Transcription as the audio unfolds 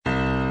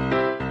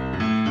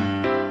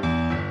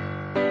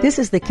This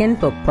is the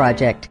Kinfolk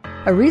Project,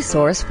 a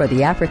resource for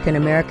the African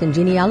American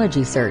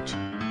genealogy search.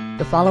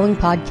 The following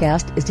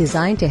podcast is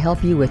designed to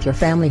help you with your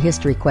family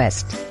history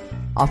quest,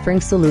 offering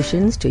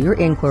solutions to your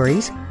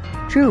inquiries,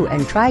 true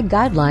and tried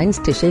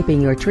guidelines to shaping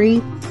your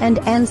tree, and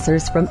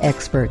answers from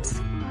experts.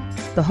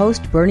 The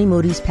host, Bernie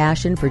Moody's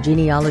passion for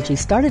genealogy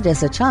started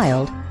as a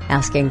child,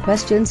 asking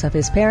questions of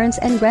his parents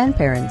and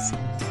grandparents.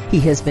 He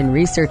has been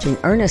researching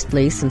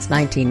earnestly since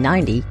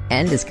 1990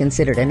 and is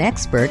considered an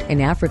expert in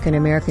African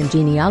American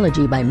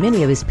genealogy by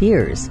many of his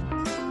peers.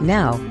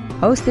 Now,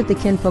 host of the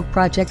Kinfolk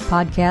Project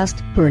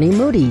podcast, Bernie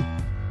Moody.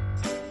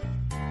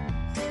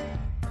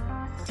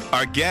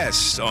 Our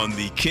guest on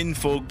the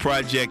Kinfolk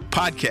Project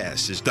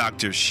podcast is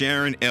Dr.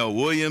 Sharonn L.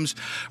 Williams,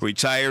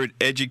 retired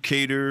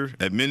educator,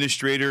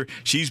 administrator.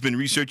 She's been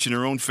researching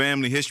her own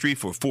family history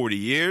for 40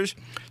 years.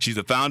 She's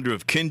the founder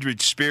of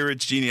KINdred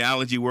Spirits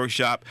Genealogy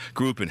Workshop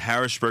Group in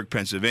Harrisburg,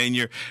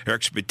 Pennsylvania. Her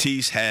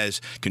expertise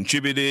has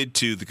contributed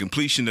to the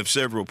completion of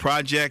several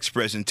projects,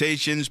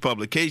 presentations,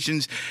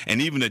 publications, and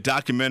even a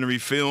documentary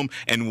film.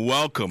 And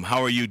welcome.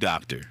 How are you,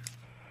 Doctor?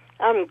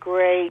 I'm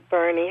great,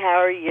 Bernie.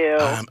 How are you?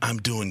 I'm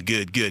doing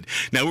good.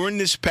 Now, we're in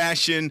this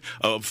passion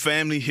of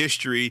family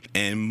history,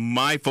 and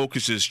my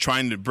focus is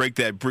trying to break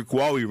that brick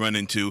wall we run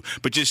into.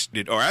 But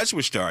as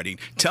we're starting,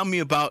 tell me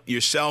about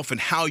yourself and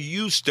how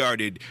you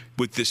started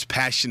with this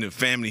passion of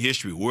family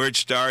history, where it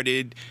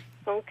started.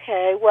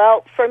 Okay.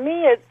 Well, for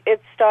me,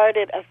 it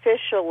started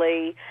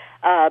officially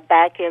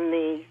back in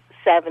the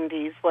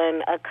 70s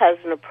when a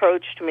cousin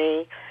approached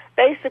me.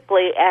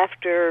 Basically,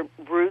 after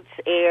Roots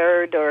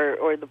aired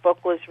or the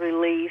book was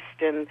released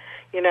and,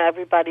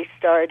 everybody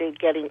started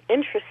getting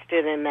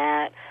interested in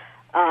that,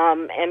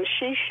 and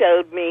she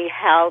showed me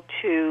how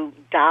to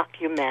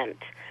document,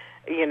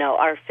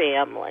 our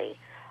family.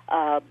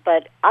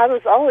 But I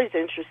was always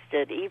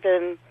interested.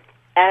 Even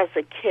as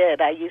a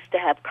kid, I used to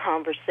have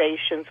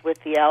conversations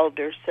with the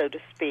elders, so to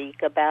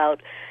speak,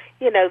 about,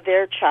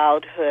 their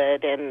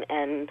childhood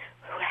and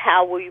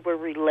how we were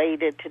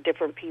related to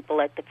different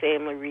people at the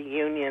family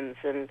reunions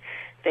and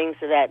things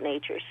of that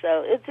nature.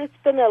 So it's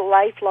been a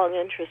lifelong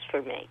interest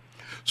for me.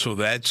 So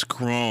that's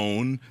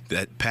grown,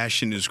 that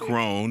passion has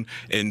grown,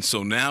 and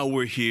so now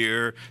we're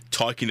here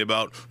talking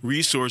about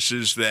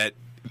resources that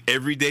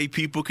everyday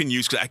people can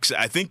use.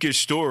 I think your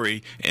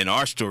story and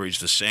our story is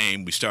the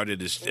same. We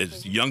started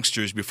as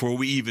youngsters before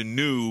we even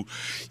knew,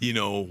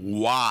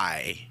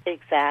 why.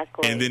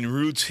 Exactly. And then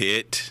Roots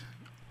hit,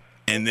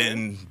 and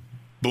then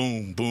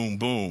boom, boom,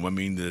 boom. I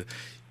mean,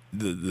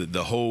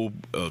 the whole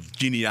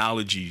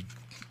genealogy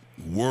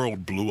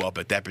world blew up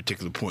at that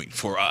particular point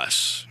for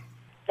us.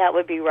 That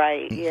would be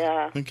right,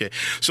 yeah. Okay.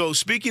 So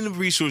speaking of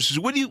resources,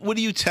 what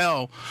do you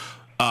tell,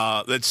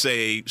 let's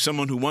say,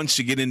 someone who wants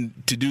to get in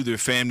to do their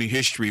family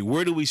history?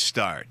 Where do we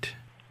start?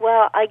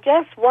 Well, I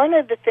guess one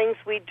of the things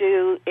we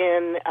do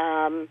in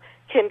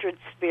KINdred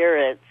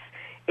Spirits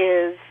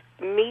is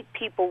meet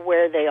people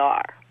where they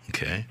are.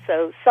 Okay.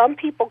 So some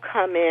people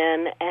come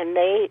in and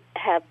they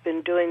have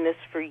been doing this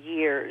for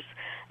years,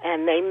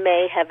 and they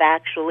may have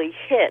actually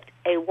hit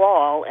a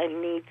wall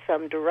and need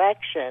some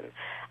direction.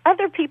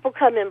 Other people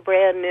come in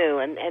brand new,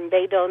 and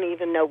they don't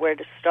even know where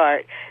to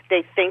start.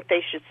 They think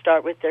they should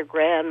start with their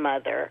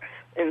grandmother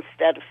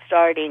instead of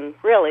starting,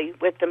 really,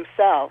 with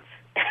themselves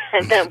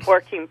and then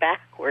working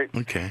backwards.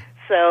 Okay.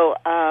 So,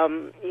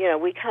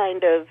 we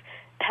kind of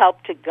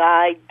help to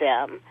guide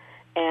them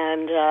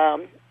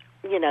and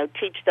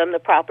teach them the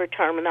proper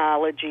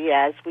terminology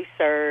as we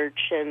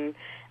search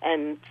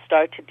and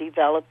start to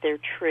develop their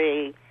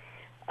tree.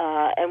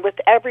 And with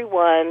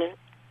everyone,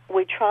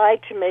 we try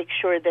to make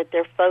sure that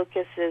their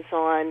focus is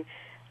on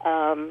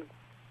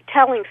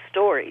telling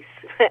stories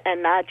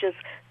and not just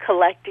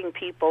collecting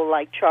people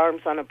like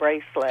charms on a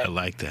bracelet. I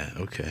like that.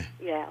 Okay.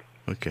 Yeah.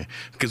 Okay.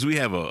 Because we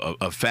have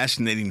a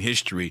fascinating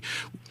history.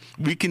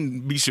 We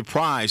can be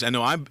surprised. I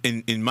know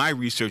in my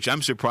research,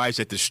 I'm surprised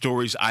at the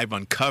stories I've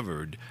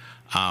uncovered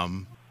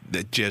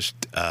that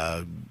just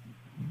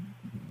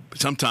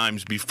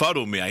sometimes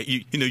befuddle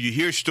me. You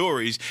hear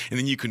stories and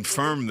then you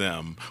confirm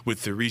them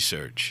with the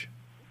research.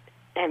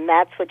 And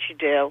that's what you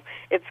do.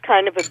 It's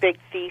kind of a big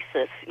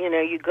thesis.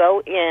 You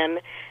go in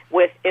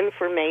with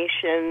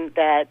information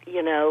that,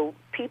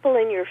 people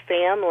in your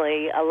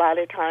family a lot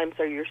of times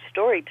are your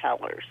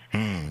storytellers.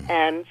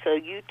 And so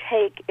you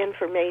take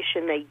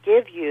information they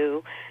give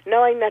you,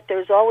 knowing that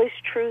there's always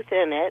truth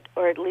in it,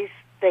 or at least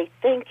they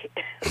think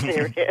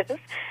there is,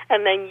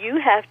 and then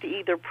you have to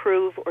either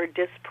prove or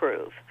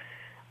disprove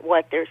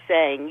what they're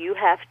saying. You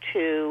have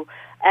to,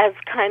 as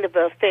kind of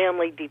a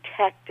family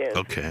detective,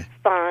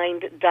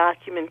 find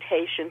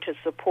documentation to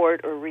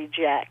support or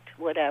reject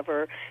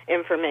whatever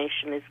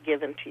information is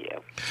given to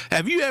you.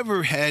 Have you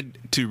ever had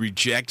to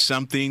reject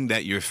something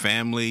that your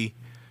family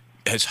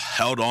has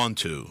held on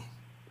to?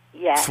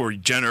 Yes. For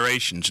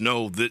generations?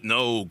 No,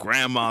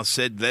 grandma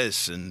said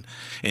this, and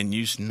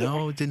you said,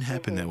 no, it didn't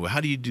happen that way.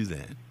 How do you do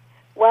that?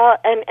 Well,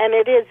 and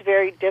it is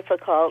very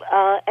difficult.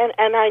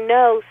 And I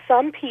know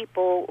some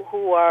people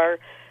who are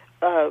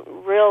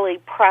really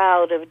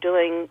proud of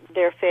doing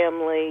their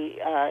family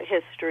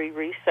history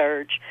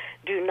research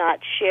do not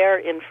share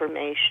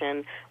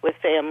information with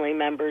family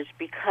members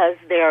because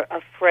they're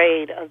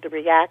afraid of the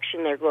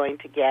reaction they're going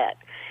to get.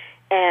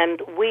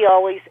 And we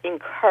always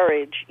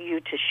encourage you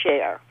to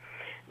share,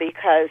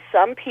 because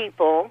some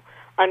people,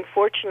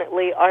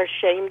 unfortunately, are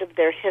ashamed of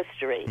their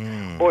history,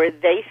 or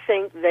they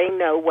think they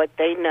know what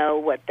they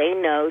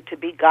know to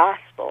be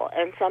gospel,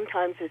 and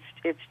sometimes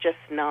it's just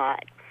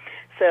not.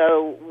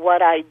 So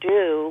what I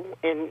do,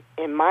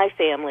 in my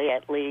family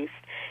at least,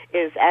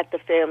 is at the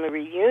family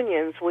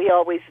reunions, we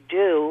always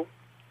do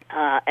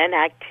an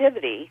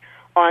activity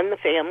on the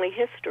family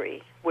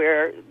history,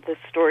 where the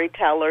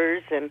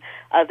storytellers and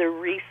other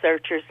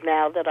researchers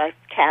now that I've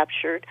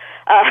captured,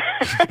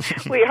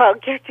 we all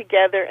get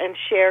together and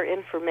share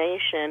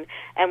information,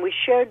 and we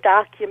share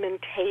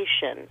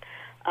documentation,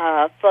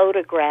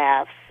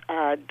 photographs,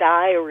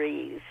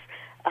 diaries,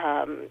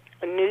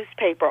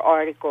 newspaper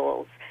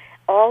articles,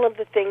 all of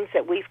the things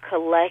that we've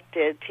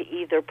collected to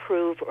either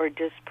prove or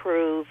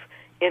disprove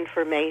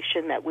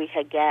information that we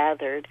had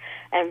gathered.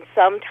 And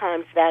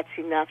sometimes that's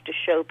enough to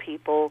show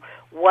people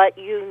what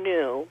you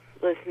knew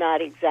was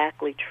not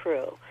exactly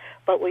true.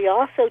 But we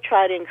also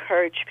try to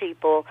encourage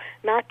people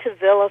not to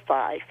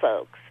vilify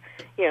folks.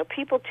 You know,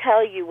 people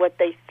tell you what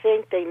they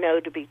think they know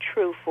to be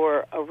true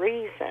for a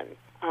reason.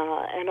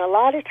 And a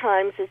lot of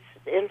times it's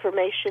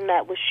information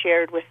that was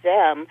shared with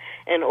them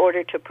in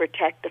order to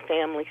protect the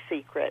family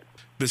secret.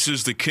 This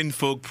is the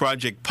Kinfolk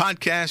Project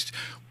podcast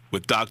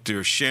with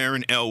Dr.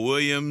 Sharonn L.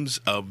 Williams,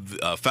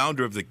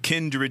 founder of the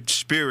KINdred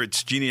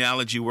Spirits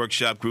Genealogy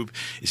Workshop Group.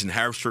 Is in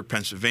Harrisburg,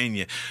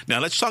 Pennsylvania. Now,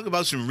 let's talk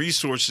about some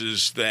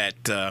resources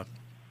that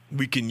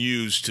we can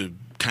use to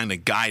kind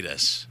of guide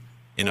us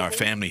in our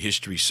family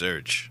history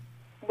search.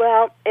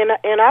 Well,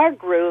 in our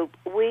group,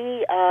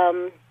 we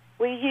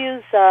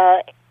use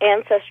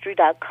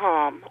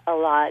Ancestry.com a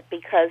lot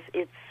because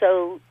it's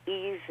so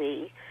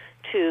easy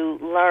to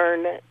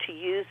learn to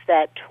use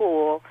that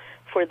tool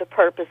for the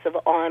purpose of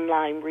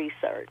online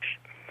research.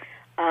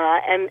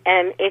 And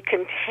it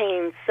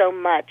contains so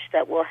much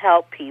that will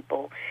help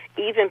people,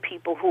 even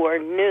people who are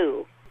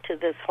new to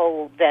this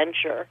whole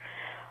venture.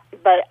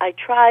 But I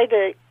try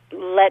to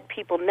let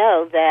people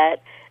know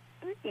that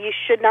you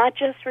should not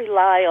just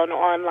rely on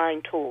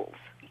online tools.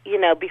 You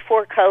know,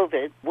 before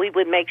COVID, we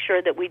would make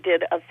sure that we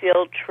did a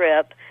field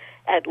trip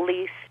at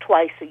least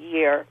twice a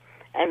year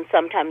and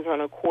sometimes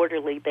on a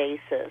quarterly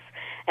basis.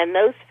 And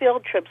those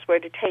field trips were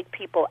to take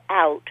people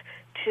out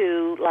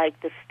to, like,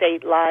 the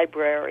state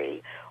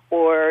library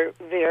or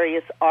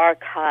various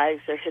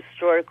archives or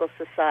historical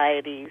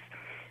societies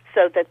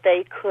so that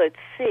they could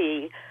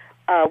see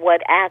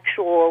what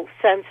actual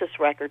census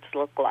records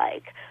look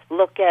like,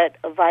 look at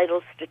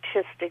vital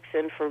statistics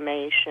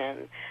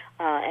information,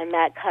 and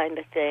that kind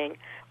of thing.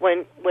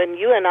 When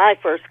you and I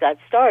first got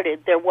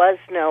started, there was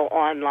no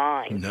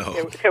online. No.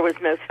 There was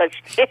no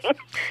such thing.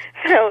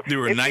 So there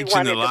were nights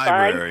in the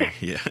library.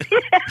 Yeah,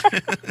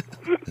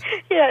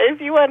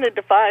 if you wanted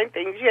to find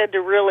things, you had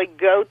to really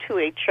go to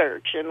a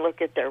church and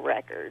look at their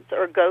records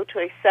or go to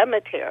a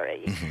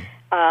cemetery. Mm-hmm.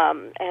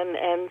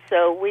 And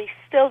so we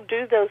still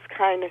do those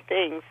kind of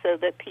things so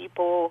that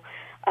people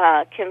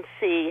can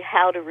see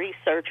how to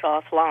research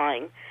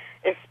offline,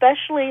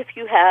 especially if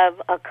you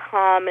have a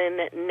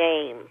common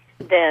name.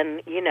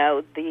 Then, you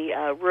know,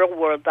 the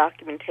real-world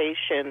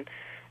documentation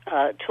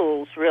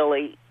tools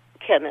really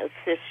can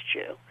assist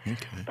you.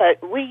 Okay.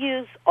 But we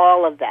use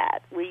all of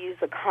that. We use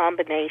a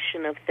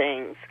combination of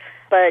things.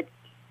 But,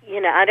 you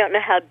know, I don't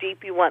know how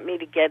deep you want me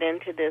to get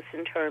into this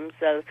in terms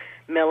of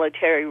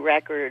military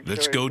records.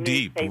 Let's go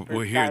deep.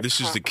 We're here.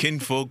 This is the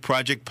Kinfolk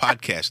Project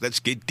podcast. Let's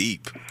get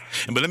deep.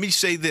 But let me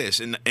say this,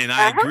 and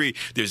I agree.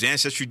 There's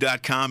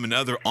Ancestry.com and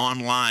other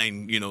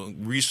online, you know,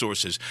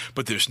 resources.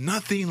 But there's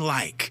nothing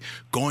like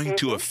going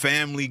to a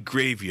family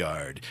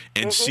graveyard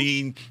and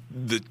seeing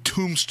the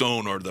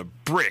tombstone or the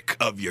brick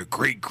of your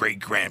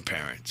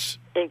great-great-grandparents.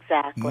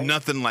 Exactly.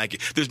 Nothing like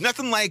it. There's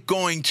nothing like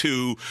going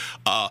to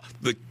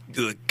the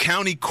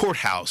county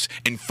courthouse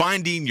and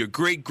finding your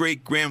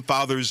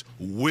great-great-grandfather's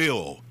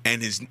will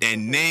and his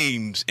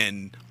names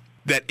and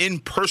that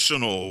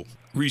impersonal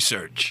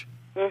research.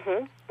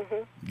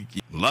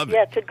 Love it.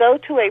 Yeah, to go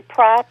to a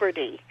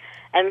property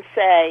and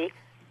say,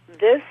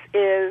 this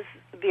is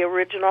the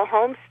original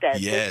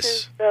homestead. Yes. This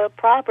is the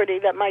property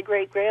that my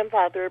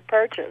great-grandfather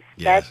purchased.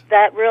 Yes.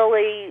 That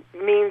really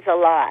means a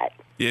lot.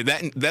 Yeah,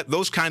 that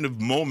those kind of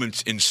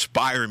moments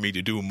inspire me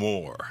to do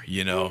more.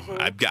 You know,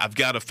 I've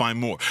got to find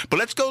more. But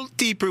let's go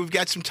deeper. We've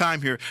got some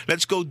time here.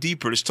 Let's go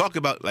deeper. Let's talk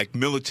about like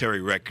military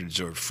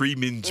records or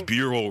Freedmen's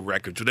Bureau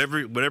records,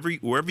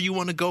 wherever you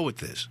want to go with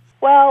this.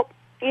 Well,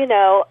 you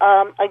know,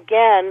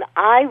 again,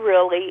 I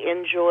really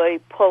enjoy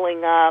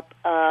pulling up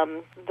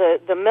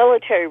the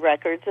military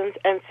records,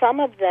 and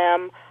some of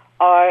them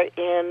are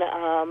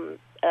in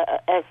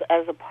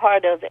as a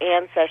part of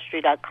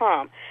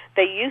Ancestry.com.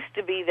 They used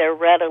to be there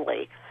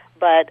readily,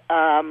 but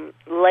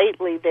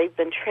lately they've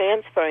been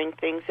transferring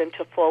things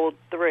into Fold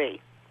 3.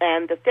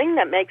 And the thing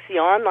that makes the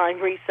online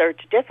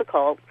research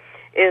difficult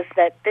is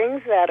that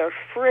things that are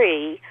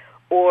free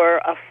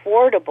or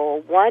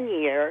affordable one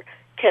year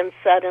can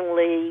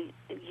suddenly,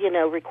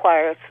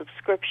 require a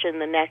subscription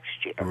the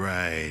next year.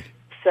 Right.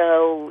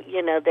 So,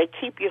 they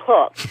keep you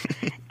hooked.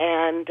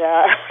 And,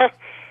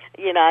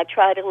 I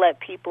try to let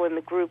people in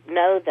the group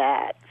know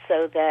that,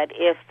 so that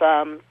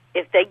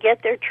if they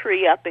get their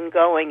tree up and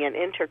going and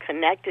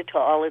interconnected to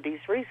all of these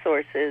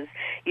resources,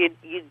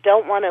 you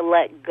don't want to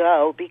let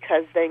go,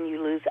 because then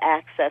you lose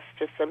access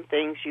to some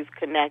things you've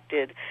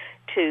connected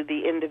to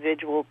the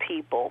individual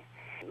people.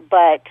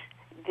 But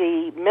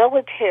the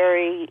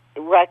military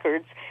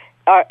records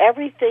are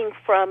everything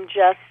from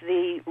just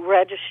the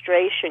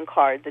registration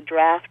card, the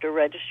draft or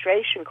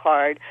registration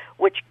card,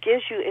 which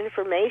gives you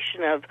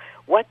information of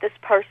what this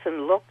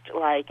person looked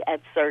like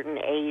at certain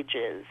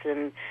ages,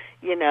 and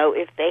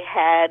if they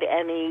had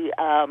any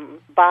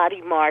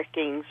body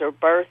markings or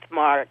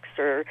birthmarks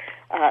or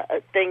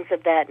things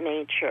of that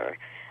nature.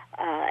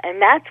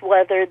 And that's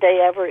whether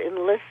they ever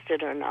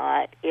enlisted or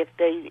not. If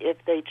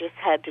they just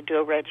had to do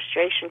a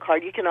registration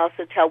card, you can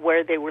also tell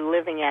where they were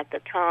living at the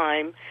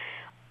time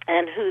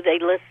and who they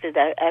listed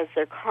as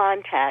their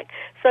contact.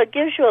 So it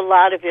gives you a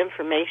lot of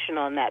information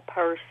on that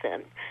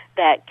person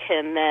that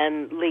can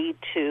then lead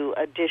to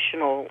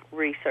additional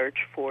research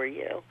for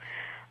you.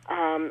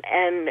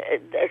 And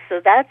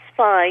so that's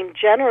fine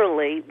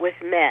generally with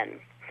men.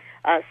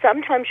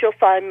 Sometimes you'll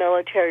find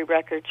military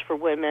records for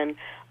women,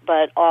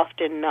 but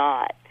often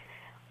not.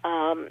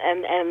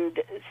 And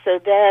so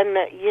then,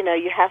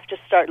 you have to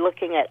start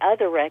looking at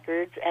other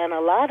records, and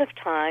a lot of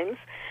times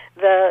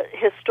the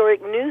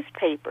historic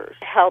newspapers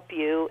help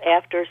you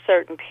after a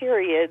certain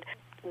period.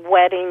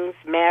 Weddings,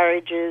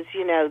 marriages,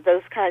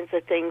 those kinds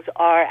of things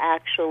are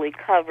actually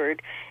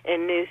covered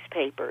in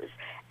newspapers,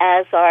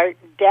 as are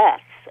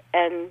deaths.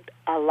 And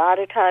a lot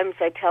of times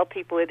I tell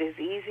people it is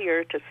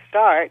easier to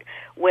start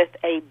with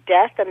a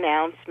death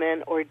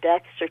announcement or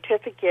death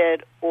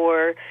certificate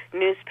or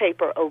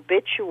newspaper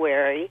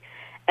obituary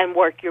and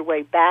work your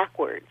way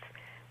backwards.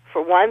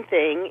 For one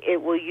thing,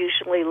 it will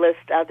usually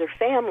list other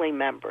family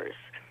members.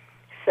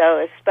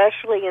 So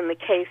especially in the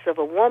case of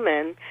a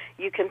woman,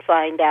 you can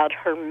find out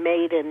her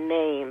maiden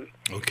name.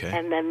 Okay.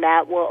 And then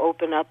that will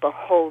open up a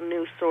whole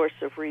new source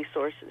of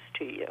resources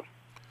to you.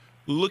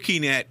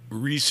 Looking at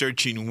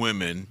researching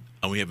women,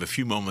 and we have a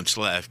few moments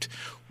left,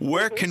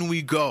 where can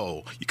we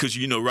go? Because,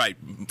 right,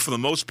 for the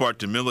most part,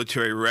 the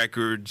military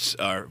records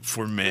are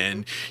for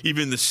men.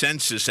 Even the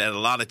census, at a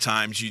lot of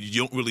times,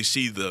 you don't really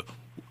see the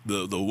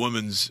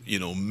woman's,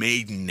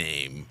 maiden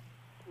name.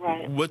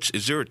 Right.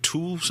 Is there a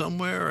tool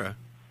somewhere?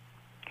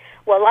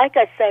 Well, like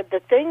I said, the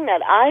thing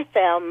that I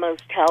found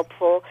most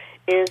helpful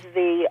is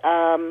the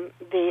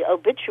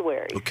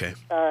obituaries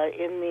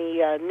in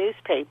the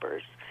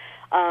newspapers,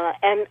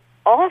 and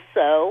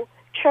also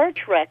church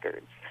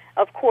records.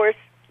 Of course,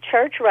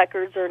 church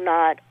records are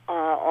not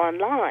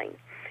online,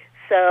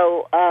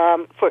 so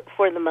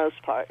for the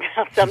most part.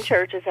 Some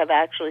churches have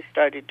actually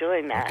started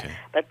doing that,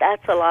 but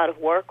that's a lot of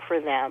work for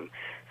them.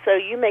 So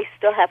you may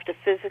still have to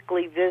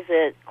physically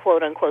visit,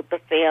 quote unquote, the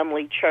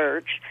family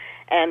church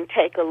and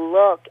take a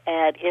look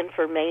at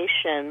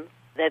information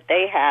that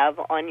they have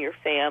on your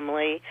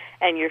family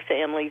and your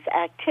family's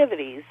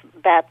activities,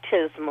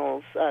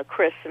 baptismals,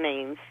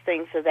 christenings,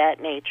 things of that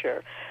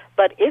nature.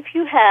 But if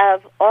you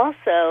have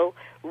also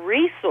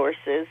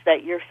resources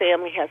that your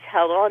family has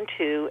held on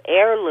to,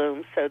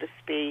 heirlooms, so to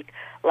speak,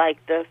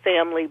 like the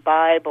family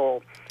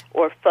Bible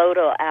or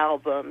photo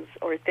albums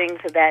or things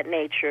of that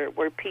nature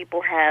where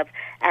people have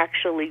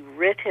actually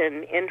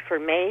written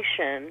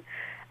information,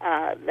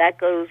 that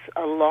goes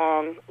a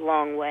long,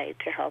 long way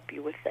to help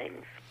you with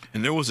things.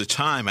 And there was a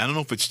time, I don't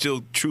know if it's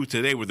still true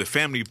today, where the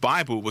family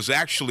Bible was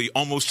actually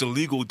almost a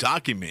legal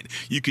document.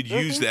 You could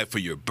use that for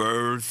your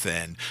birth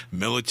and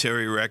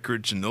military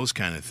records and those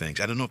kind of things.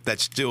 I don't know if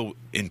that's still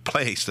in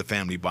place, the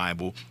family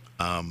Bible.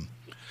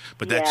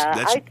 But that's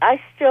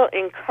I still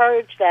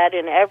encourage that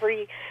in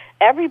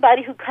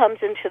everybody who comes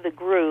into the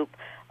group.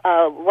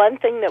 One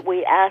thing that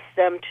we ask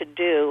them to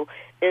do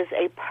is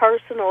a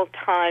personal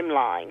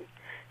timeline,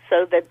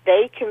 so that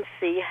they can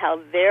see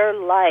how their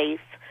life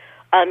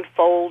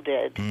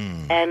unfolded.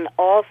 And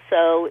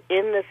also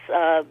in this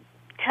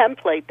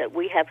template that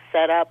we have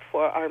set up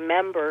for our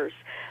members,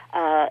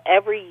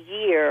 every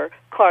year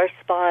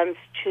corresponds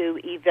to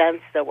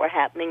events that were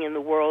happening in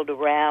the world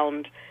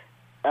around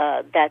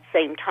that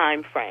same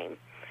time frame.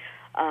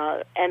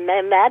 And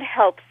then that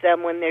helps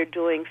them when they're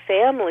doing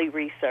family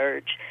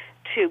research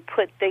to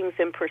put things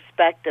in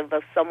perspective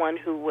of someone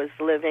who was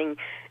living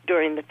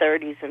during the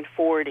 30s and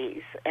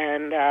 40s.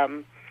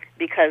 And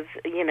because,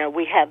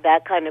 we have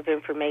that kind of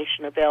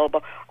information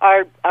available.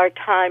 Our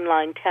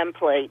timeline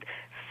template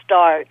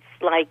starts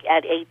like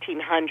at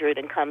 1800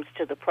 and comes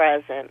to the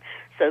present.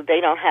 So they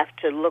don't have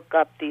to look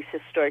up these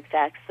historic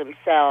facts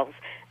themselves.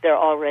 They're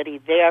already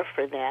there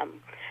for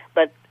them.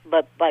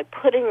 But by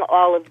putting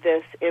all of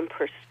this in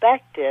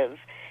perspective,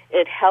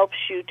 it helps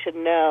you to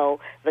know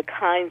the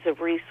kinds of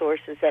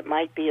resources that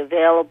might be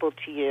available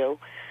to you,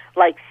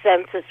 like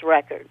census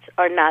records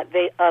are not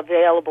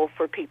available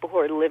for people who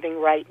are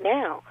living right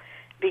now.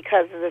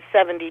 because of the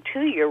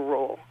 72-year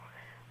rule.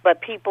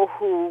 But people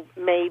who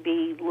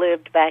maybe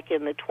lived back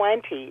in the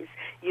 20s,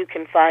 you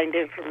can find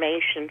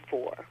information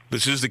for.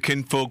 This is the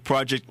Kinfolk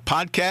Project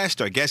podcast.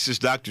 Our guest is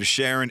Dr.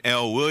 Sharonn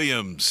L.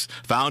 Williams,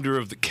 founder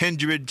of the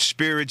KINdred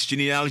Spirits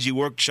Genealogy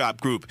Workshop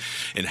Group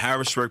in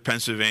Harrisburg,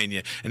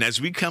 Pennsylvania. And as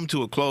we come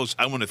to a close,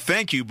 I want to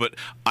thank you, but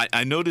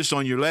I noticed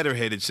on your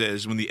letterhead it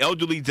says, when the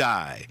elderly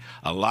die,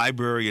 a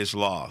library is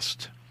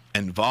lost,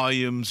 and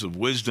volumes of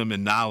wisdom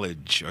and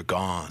knowledge are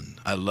gone.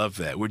 I love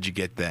that. Where'd you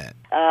get that?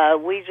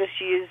 We just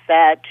use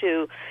that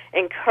to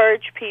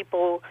encourage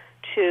people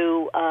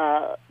to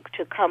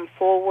come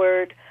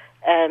forward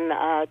and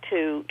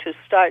to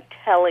start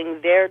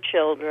telling their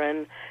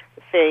children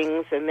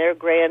things and their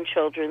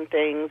grandchildren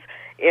things.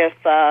 If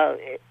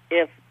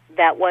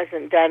that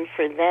wasn't done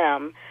for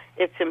them,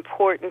 it's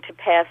important to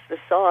pass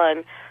this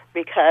on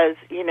because,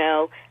 you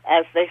know,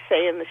 as they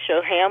say in the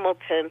show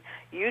Hamilton,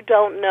 you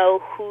don't know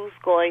who's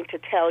going to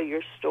tell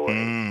your story.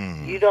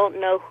 You don't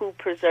know who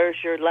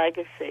preserves your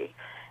legacy.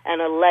 And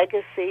a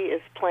legacy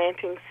is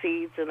planting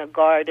seeds in a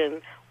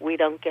garden we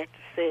don't get to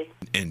see.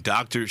 And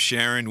Dr.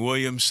 Sharonn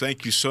Williams,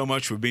 thank you so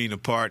much for being a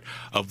part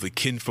of the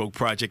Kinfolk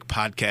Project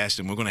podcast,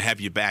 and we're going to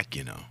have you back,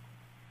 you know.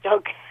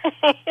 Okay.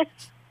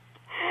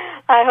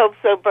 I hope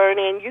so,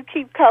 Bernie. And you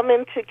keep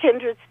coming to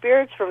Kindred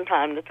Spirits from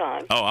time to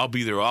time. Oh, I'll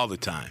be there all the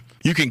time.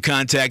 You can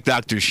contact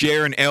Dr.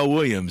 Sharonn L.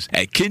 Williams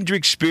at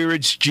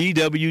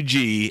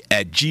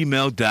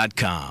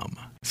kindredspiritsgwg@gmail.com.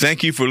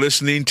 Thank you for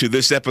listening to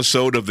this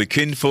episode of the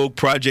Kinfolk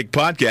Project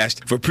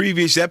podcast. For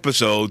previous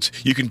episodes,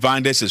 you can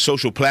find us at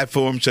social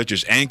platforms such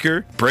as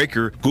Anchor,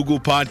 Breaker, Google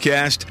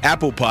Podcast,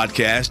 Apple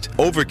Podcast,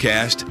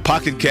 Overcast,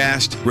 Pocket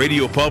Cast,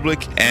 Radio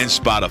Public, and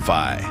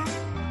Spotify.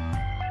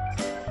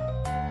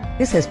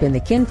 This has been the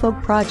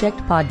Kinfolk Project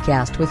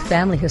podcast with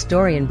family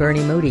historian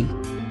Bernie Moody.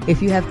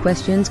 If you have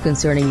questions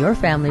concerning your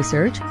family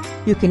search,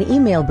 you can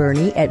email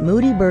Bernie at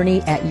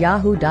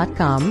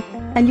moodybernie@yahoo.com,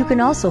 and you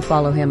can also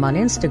follow him on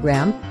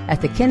Instagram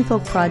at the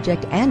Kinfolk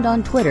Project and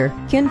on Twitter,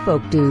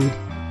 Kinfolk Dude.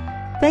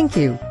 Thank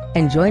you,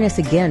 and join us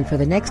again for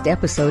the next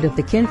episode of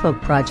the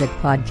Kinfolk Project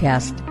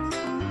podcast.